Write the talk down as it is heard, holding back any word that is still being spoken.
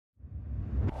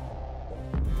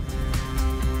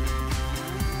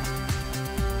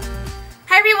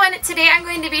everyone, today I'm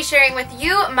going to be sharing with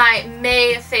you my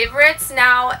May favorites.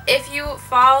 Now, if you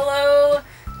follow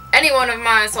any one of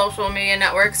my social media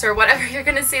networks or whatever, you're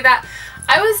going to see that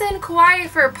I was in Kauai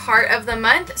for part of the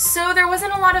month, so there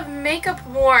wasn't a lot of makeup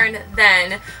worn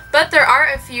then, but there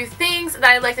are a few things that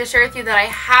I'd like to share with you that I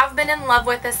have been in love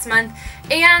with this month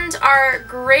and are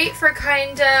great for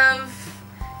kind of,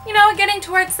 you know, getting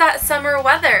towards that summer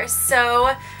weather.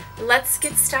 So let's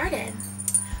get started.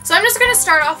 So I'm just going to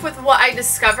start off with what I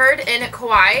discovered in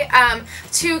Kauai.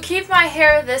 To keep my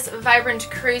hair this vibrant,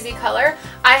 crazy color,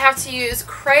 I have to use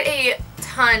quite a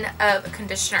ton of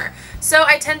conditioner. So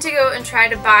I tend to go and try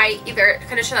to buy either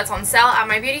conditioner that's on sale at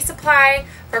my beauty supply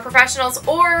for professionals,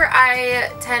 or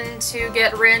I tend to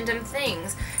get random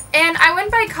things. And I went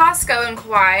by Costco in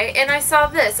Kauai and I saw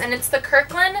this, and it's the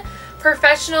Kirkland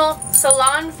Professional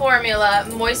Salon Formula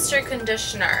Moisture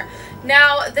Conditioner.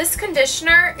 Now, this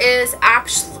conditioner is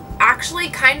actually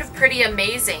kind of pretty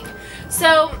amazing.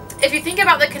 So, if you think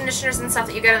about the conditioners and stuff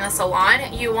that you get in the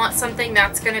salon, you want something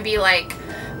that's going to be like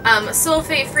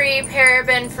sulfate-free,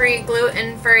 paraben-free,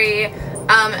 gluten-free,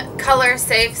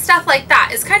 color-safe, stuff like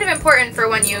that. It's kind of important for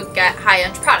when you get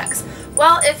high-end products.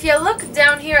 Well, if you look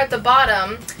down here at the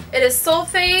bottom, it is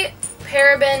sulfate,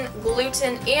 paraben,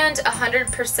 gluten, and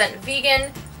 100%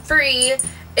 vegan-free.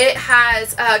 It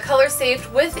has color safe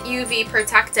with UV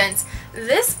protectants.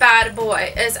 This bad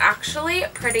boy is actually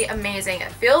pretty amazing.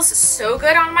 It feels so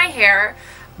good on my hair.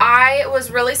 I was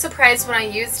really surprised when I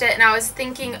used it, and I was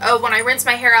thinking, oh, when I rinse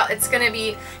my hair out, it's going to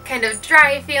be kind of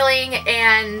dry feeling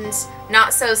and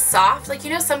not so soft. Like,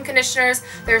 you know, some conditioners,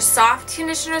 there's soft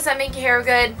conditioners that make your hair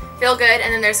good, feel good,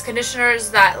 and then there's conditioners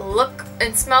that look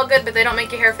and smell good, but they don't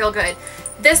make your hair feel good.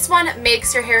 This one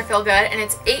makes your hair feel good, and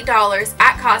it's $8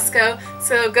 at Costco,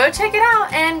 so go check it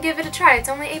out and give it a try. It's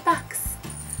only $8.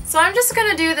 So I'm just going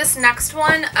to do this next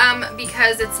one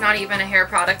because it's not even a hair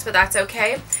product, but that's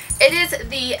okay. It is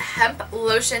the hemp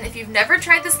lotion. If you've never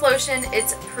tried this lotion,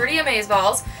 it's pretty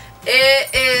amazeballs.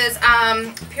 It is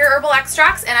pure herbal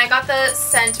extracts, and I got the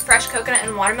scent fresh coconut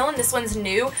and watermelon. This one's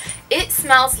new. It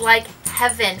smells like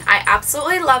heaven. I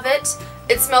absolutely love it.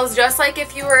 It smells just like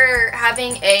if you were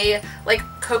having a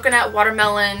coconut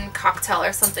watermelon cocktail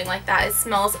or something like that. It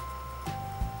smells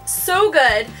so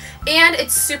good, and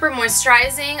it's super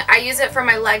moisturizing. I use it for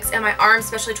my legs and my arms,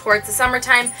 especially towards the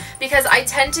summertime, because I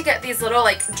tend to get these little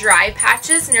dry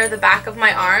patches near the back of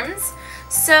my arms.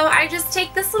 So I just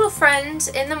take this little friend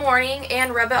in the morning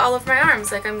and rub it all over my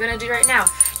arms like I'm gonna do right now.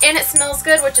 And it smells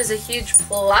good, which is a huge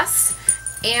plus.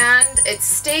 And it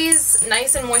stays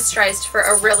nice and moisturized for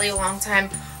a really long time.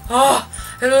 Oh,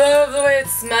 I love the way it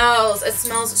smells. It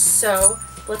smells so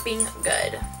flipping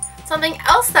good. Something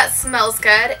else that smells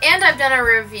good, and I've done a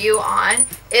review on,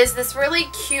 is this really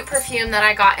cute perfume that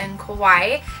I got in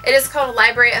Kauai. It is called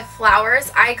Library of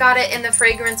Flowers. I got it in the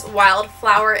fragrance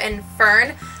Wildflower and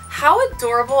Fern. How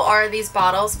adorable are these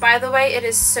bottles, by the way? It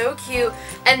is so cute,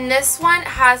 and this one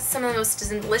has some of the most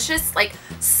delicious,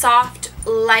 soft,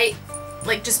 light,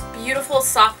 just beautiful,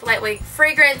 soft, lightweight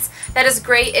fragrance that is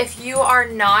great if you are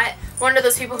not one of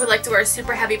those people who like to wear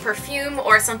super heavy perfume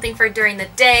or something for during the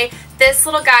day. This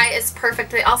little guy is perfect.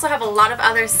 They also have a lot of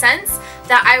other scents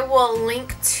that I will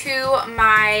link to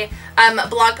my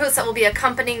blog post that will be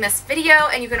accompanying this video,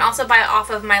 and you can also buy it off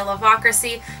of my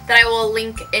La.LaRocque that I will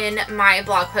link in my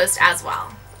blog post as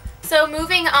well. So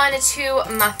moving on to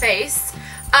my face.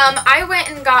 I went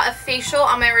and got a facial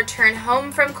on my return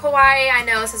home from Kauai. I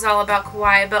know this is all about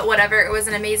Kauai, but whatever. It was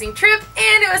an amazing trip,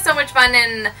 and it was so much fun,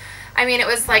 and I mean, it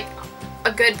was like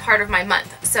a good part of my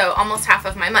month, so almost half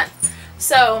of my month.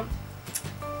 So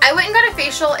I went and got a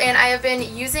facial, and I have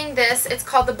been using this. It's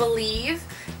called the Believe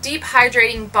Deep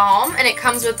Hydrating Balm, and it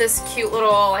comes with this cute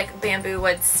little bamboo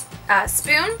wood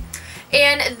spoon.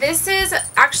 And this is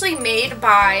actually made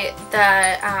by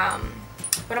the,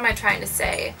 what am I trying to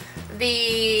say?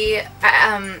 The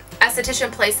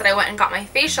esthetician place that I went and got my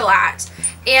facial at,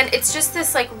 and it's just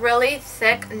this really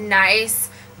thick, nice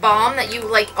balm that you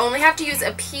only have to use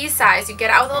a pea size. You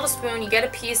get out with a little spoon, you get a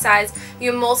pea size,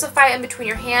 you emulsify it in between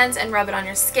your hands and rub it on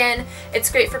your skin. It's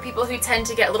great for people who tend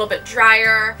to get a little bit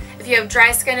drier. If you have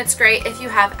dry skin, it's great. If you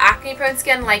have acne prone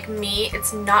skin like me,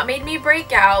 it's not made me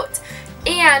break out.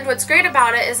 And what's great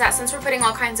about it is that since we're putting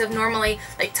all kinds of normally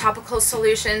topical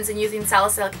solutions and using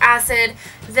salicylic acid,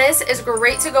 this is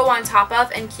great to go on top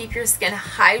of and keep your skin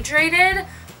hydrated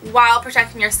while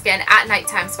protecting your skin at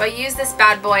nighttime. So I use this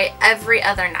bad boy every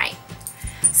other night.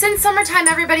 Since summertime,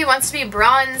 everybody wants to be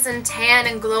bronze and tan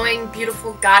and glowing,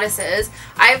 beautiful goddesses.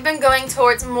 I've been going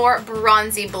towards more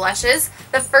bronzy blushes.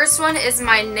 The first one is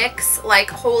my NYX, like,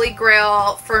 holy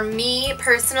grail for me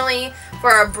personally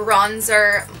for a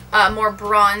bronzer, more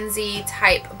bronzy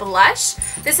type blush.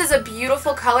 This is a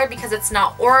beautiful color because it's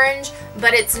not orange,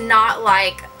 but it's not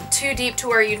like too deep to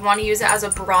where you'd want to use it as a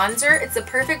bronzer. It's a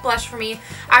perfect blush for me.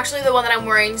 Actually, the one that I'm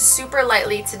wearing super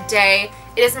lightly today,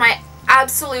 it is my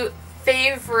absolute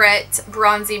favorite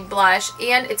bronzy blush,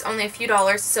 and it's only a few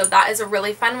dollars, so that is a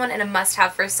really fun one and a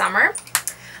must-have for summer.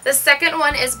 The second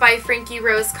one is by Frankie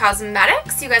Rose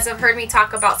Cosmetics. You guys have heard me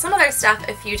talk about some of their stuff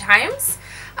a few times.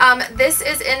 This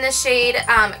is in the shade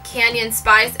Canyon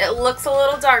Spice. It looks a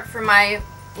little dark for my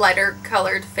lighter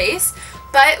colored face,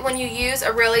 but when you use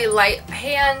a really light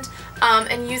hand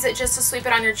and use it just to sweep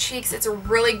it on your cheeks, it's a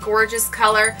really gorgeous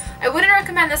color. I wouldn't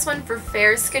recommend this one for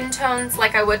fair skin tones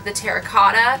like I would the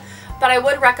terracotta, but I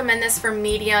would recommend this for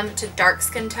medium to dark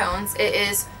skin tones. It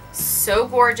is so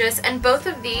gorgeous, and both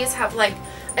of these have like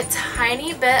a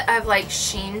tiny bit of like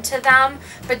sheen to them,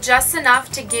 but just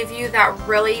enough to give you that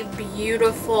really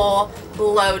beautiful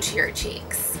glow to your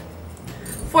cheeks.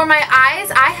 For my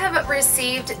eyes, I have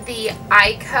received the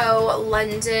ICO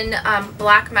London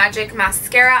Black Magic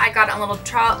Mascara. I got it in a little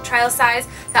trial size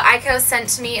that ICO sent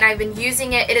to me, and I've been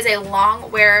using it. It is a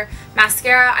long wear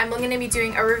mascara. I'm going to be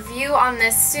doing a review on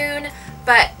this soon,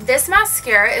 but this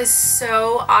mascara is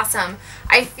so awesome.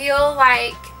 I feel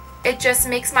like it just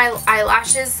makes my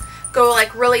eyelashes go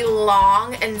like really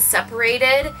long and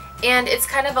separated, and it's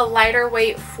kind of a lighter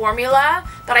weight formula,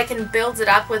 but I can build it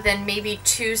up within maybe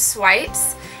 2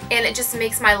 swipes, and it just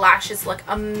makes my lashes look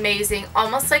amazing,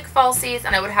 almost like falsies.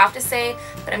 And I would have to say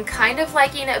that I'm kind of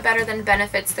liking it better than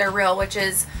Benefit's They're Real, which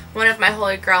is one of my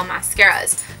holy grail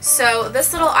mascaras. So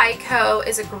this little ICO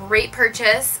is a great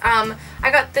purchase.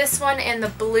 I got this one and the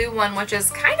blue one, which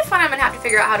is kind of fun. I'm gonna have to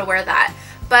figure out how to wear that.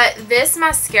 But this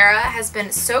mascara has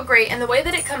been so great, and the way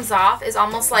that it comes off is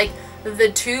almost like the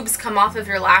tubes come off of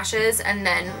your lashes and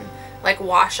then like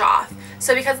wash off.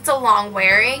 So because it's a long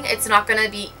wearing, it's not going to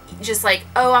be just like,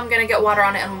 oh, I'm going to get water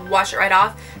on it and wash it right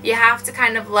off. You have to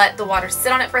kind of let the water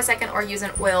sit on it for a second or use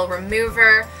an oil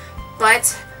remover.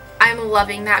 But I'm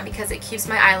loving that because it keeps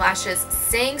my eyelashes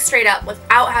staying straight up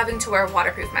without having to wear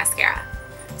waterproof mascara.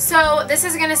 So this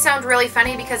is going to sound really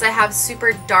funny because I have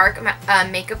super dark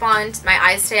makeup on my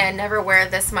eyes today. I never wear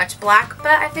this much black,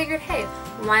 but I figured, hey,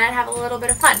 why not have a little bit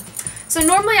of fun? So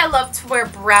normally I love to wear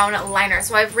brown liner.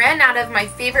 So I've ran out of my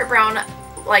favorite brown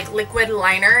like liquid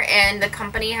liner, and the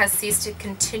company has ceased to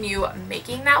continue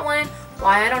making that one.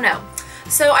 Why, I don't know.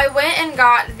 So I went and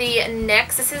got the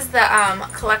NYX. This is the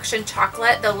Collection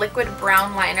Chocolate, the liquid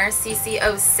brown liner,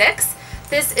 CC06.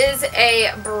 This is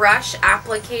a brush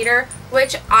applicator,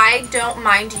 which I don't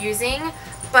mind using,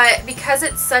 but because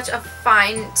it's such a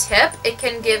fine tip, it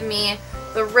can give me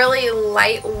the really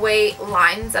lightweight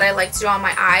lines that I like to do on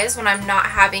my eyes when I'm not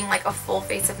having like a full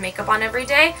face of makeup on every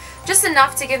day. Just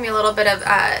enough to give me a little bit of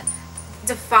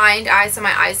defined eyes so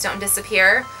my eyes don't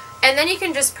disappear. And then you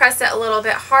can just press it a little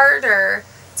bit harder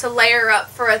to layer up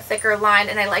for a thicker line,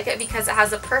 and I like it because it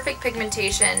has a perfect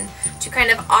pigmentation to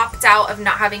kind of opt out of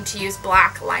not having to use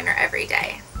black liner every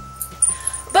day.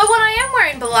 But when I am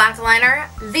wearing black liner,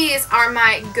 these are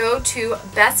my go-to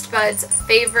Best Buds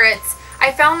favorites.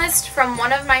 I found this from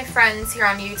one of my friends here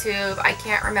on YouTube. I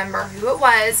can't remember who it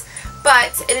was,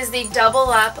 but it is the Double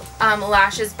Up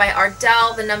Lashes by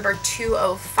Ardell, the number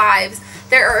 205s.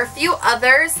 There are a few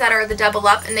others that are the Double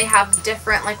Up, and they have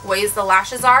different like ways the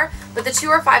lashes are, but the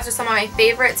 205s are some of my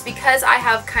favorites because I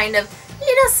have kind of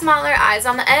smaller eyes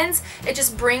on the ends. It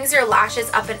just brings your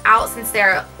lashes up and out since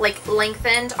they're like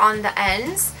lengthened on the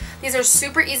ends. These are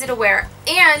super easy to wear,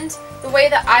 and the way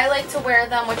that I like to wear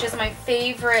them, which is my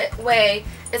favorite way,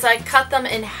 is I cut them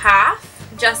in half,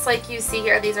 just like you see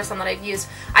here. These are some that I've used.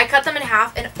 I cut them in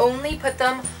half and only put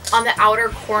them on the outer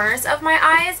corners of my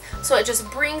eyes, so it just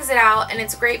brings it out, and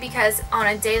it's great because on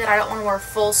a day that I don't want to wear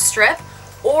full strip,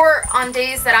 or on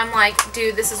days that I'm like,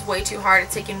 dude, this is way too hard,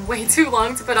 it's taking way too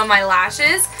long to put on my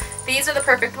lashes, these are the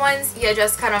perfect ones. You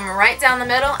just cut them right down the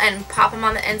middle and pop them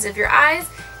on the ends of your eyes,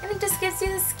 and it just gives you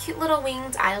this cute little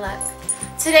winged eye look.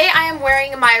 Today I am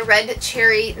wearing my Red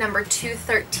Cherry number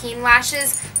 213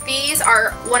 lashes. These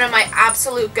are one of my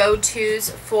absolute go-tos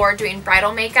for doing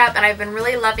bridal makeup, and I've been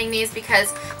really loving these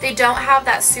because they don't have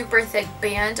that super thick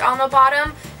band on the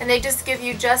bottom, and they just give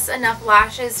you just enough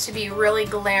lashes to be really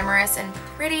glamorous and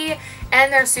pretty,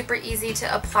 and they're super easy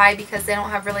to apply because they don't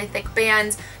have really thick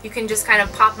bands. You can just kind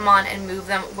of pop them on and move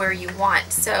them where you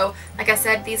want. So like I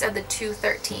said, these are the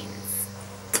 213s.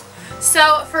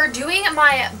 So for doing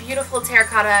my beautiful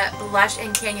terracotta blush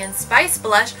in Canyon Spice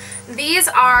blush, these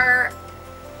are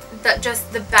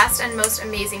just the best and most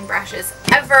amazing brushes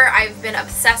ever. I've been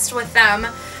obsessed with them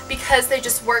because they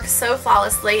just work so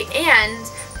flawlessly, and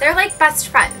they're like best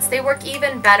friends. They work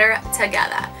even better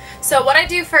together. So what I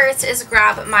do first is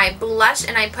grab my blush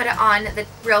and I put it on the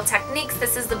Real Techniques.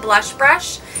 This is the blush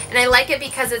brush, and I like it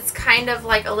because it's kind of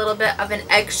like a little bit of an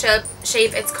egg shape.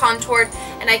 It's contoured,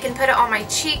 and I can put it on my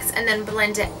cheeks and then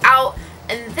blend it out.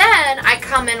 And then I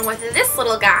come in with this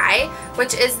little guy,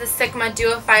 which is the Sigma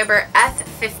Duo Fiber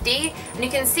F50. And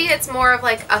you can see it's more of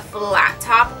like a flat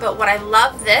top, but what I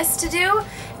love this to do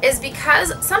is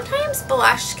because sometimes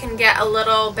blush can get a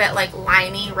little bit like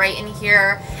limey right in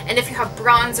here, and if you have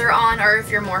bronzer on, or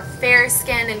if you're more fair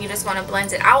skinned and you just want to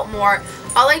blend it out more,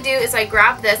 all I do is I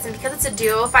grab this, and because it's a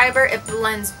duo fiber, it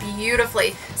blends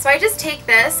beautifully. So I just take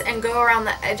this and go around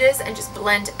the edges and just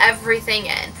blend everything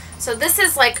in. So this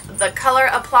is like the color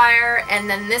applier, and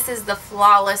then this is the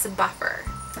flawless buffer.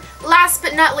 Last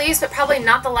but not least, but probably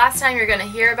not the last time you're going to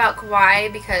hear about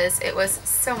Kawaii because it was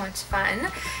so much fun,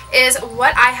 is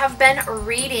what I have been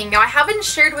reading. Now, I haven't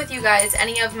shared with you guys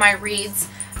any of my reads,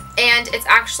 and it's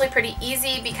actually pretty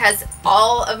easy because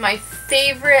all of my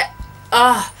favorite,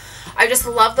 I just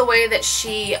love the way that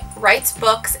she writes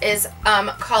books, is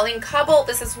Colleen Cobble.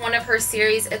 This is one of her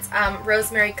series. It's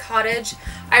Rosemary Cottage.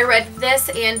 I read this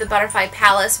and The Butterfly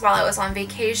Palace while I was on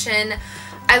vacation.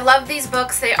 I love these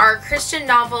books. They are Christian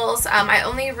novels. I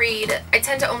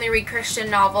tend to only read Christian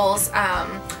novels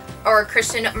or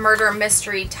Christian murder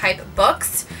mystery type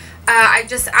books. I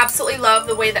just absolutely love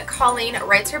the way that Colleen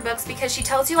writes her books because she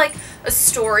tells you like a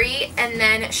story, and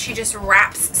then she just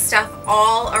wraps stuff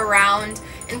all around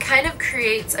and kind of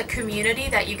creates a community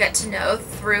that you get to know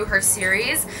through her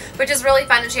series, which is really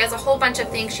fun. And she has a whole bunch of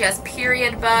things. She has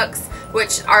period books,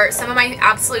 which are some of my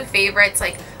absolute favorites,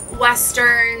 like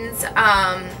westerns,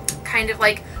 kind of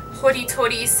like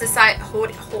hoity-toity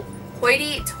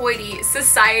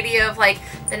society of like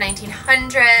the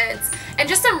 1900s, and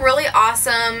just some really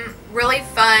awesome, really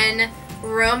fun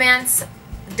romance,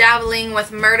 dabbling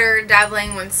with murder,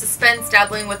 dabbling with suspense,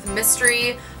 dabbling with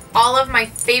mystery. All of my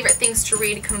favorite things to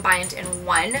read combined in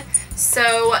one.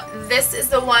 So this is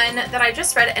the one that I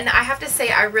just read, and I have to say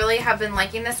I really have been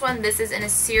liking this one. This is in a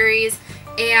series,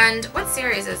 and what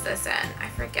series is this in? I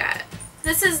forget.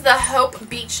 This is the Hope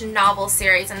Beach novel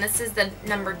series, and this is the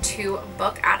 #2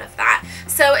 book out of that.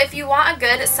 So if you want a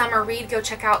good summer read, go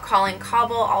check out Colleen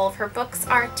Cobble. All of her books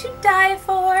are to die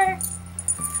for.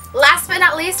 Last but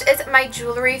not least is my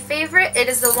jewelry favorite. It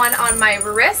is the one on my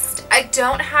wrist. I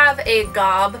don't have a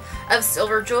gob of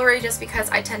silver jewelry just because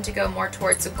I tend to go more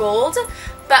towards gold.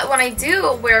 But when I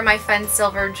do wear my fun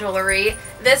silver jewelry,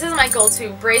 this is my go-to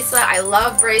bracelet. I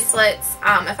love bracelets.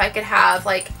 If I could have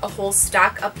like a whole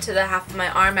stack up to the half of my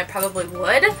arm, I probably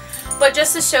would. But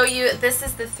just to show you, this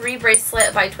is the 3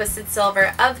 bracelet by Twisted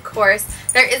Silver. Of course,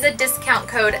 there is a discount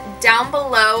code down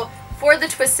below for the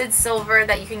Twisted Silver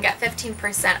that you can get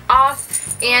 15%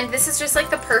 off, and this is just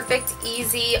like the perfect,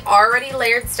 easy, already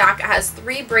layered stack. It has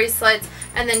 3 bracelets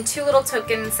and then 2 little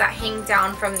tokens that hang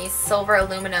down from these silver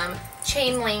aluminum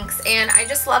chain links, and I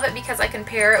just love it because I can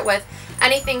pair it with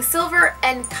anything silver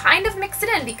and kind of mix it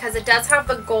in because it does have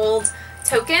the gold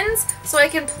tokens, so I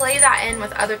can play that in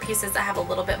with other pieces that have a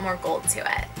little bit more gold to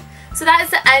it. So that is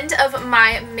the end of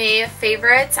my May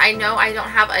favorites. I know I don't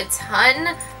have a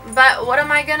ton, but what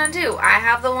am I gonna do? I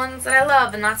have the ones that I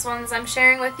love, and that's the ones I'm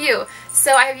sharing with you.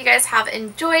 So I hope you guys have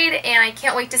enjoyed, and I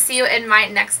can't wait to see you in my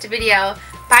next video.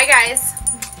 Bye guys!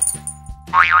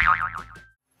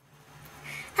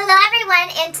 Hello everyone,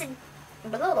 and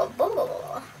hello everyone.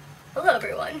 Hello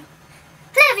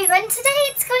everyone, today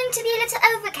it's going to be a little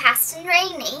overcast and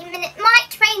rainy, and it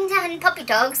might rain down puppy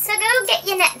dogs, so go get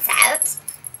your nets out.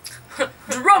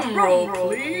 Drum roll,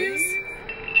 please.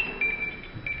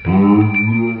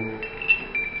 Don't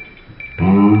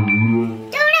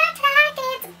act like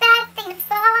it's a bad thing to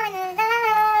fall in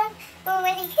love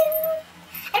with you.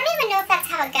 I don't even know if that's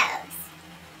how it goes.